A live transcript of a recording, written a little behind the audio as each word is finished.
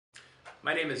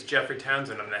My name is Jeffrey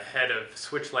Townsend. I'm the head of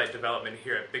switch light development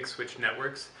here at Big Switch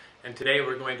Networks, and today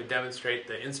we're going to demonstrate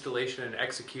the installation and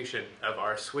execution of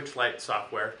our switch light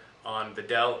software on the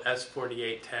Dell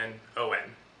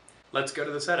S4810-ON. Let's go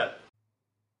to the setup.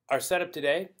 Our setup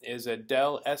today is a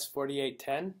Dell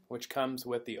S4810, which comes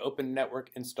with the Open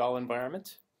Network install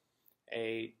environment,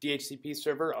 a DHCP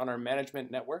server on our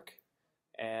management network,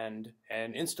 and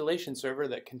an installation server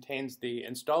that contains the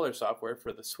installer software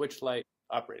for the switch light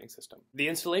operating system. The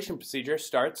installation procedure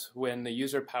starts when the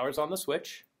user powers on the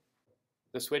switch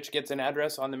gets an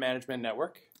address on the management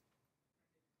network.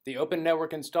 The Open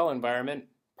Network install environment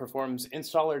performs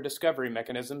installer discovery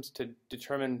mechanisms to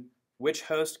determine which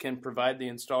host can provide the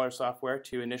installer software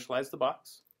to initialize the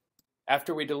box.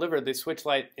 After we deliver the switch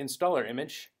light installer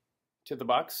image to the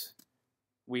box,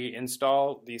 we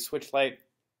install the switch light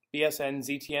BSN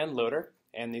ZTN loader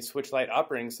and the switch light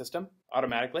operating system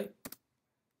automatically.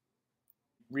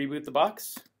 Reboot the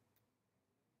box,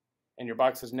 and your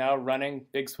box is now running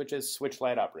Big Switch's switch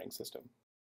light operating system.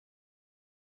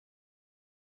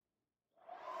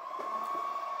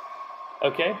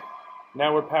 Okay,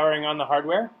 now we're powering on the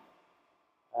hardware.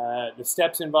 The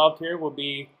steps involved here will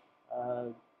be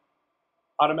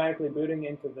automatically booting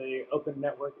into the Open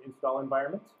Network install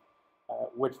environment,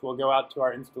 which will go out to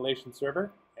our installation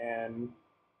server and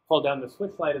pull down the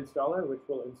switch light installer, which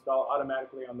will install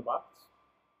automatically on the box.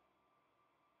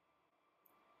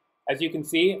 As you can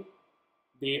see,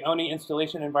 the ONI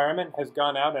installation environment has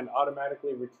gone out and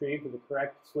automatically retrieved the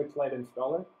correct switch light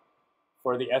installer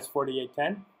for the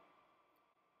S4810.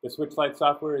 The switch light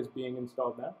software is being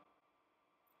installed now.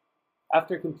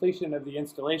 After completion of the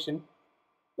installation,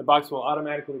 the box will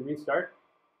automatically restart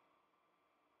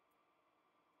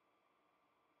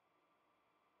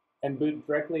and boot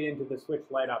directly into the switch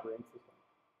light operating system.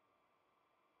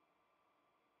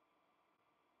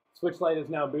 Switch light is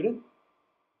now booted,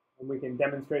 and we can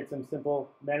demonstrate some simple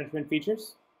management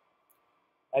features.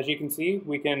 As you can see,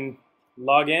 we can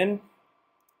log in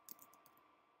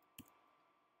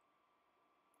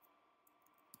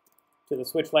to the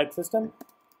switch light system.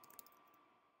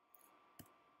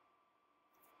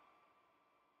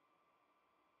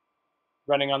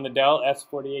 Running on the Dell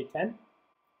S4810,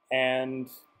 and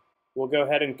we'll go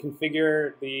ahead and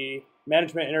configure the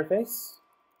management interface.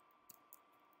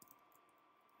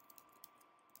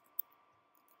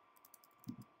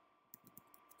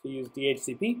 To use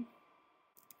DHCP.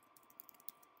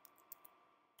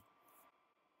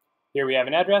 Here we have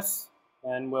an address,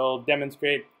 and we'll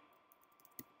demonstrate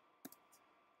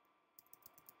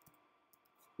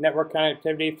network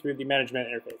connectivity through the management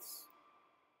interface.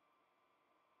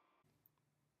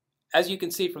 As you can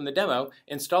see from the demo,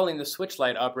 installing the switch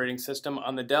light operating system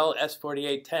on the Dell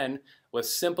S4810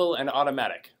 was simple and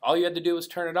automatic. All you had to do was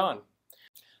turn it on.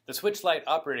 The switch light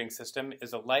operating system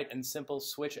is a light and simple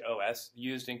switch OS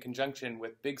used in conjunction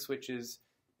with Big Switch's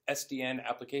SDN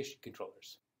application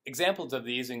controllers. Examples of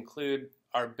these include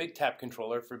our Big Tap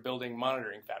controller for building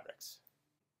monitoring fabrics.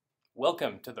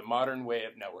 Welcome to the modern way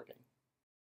of networking.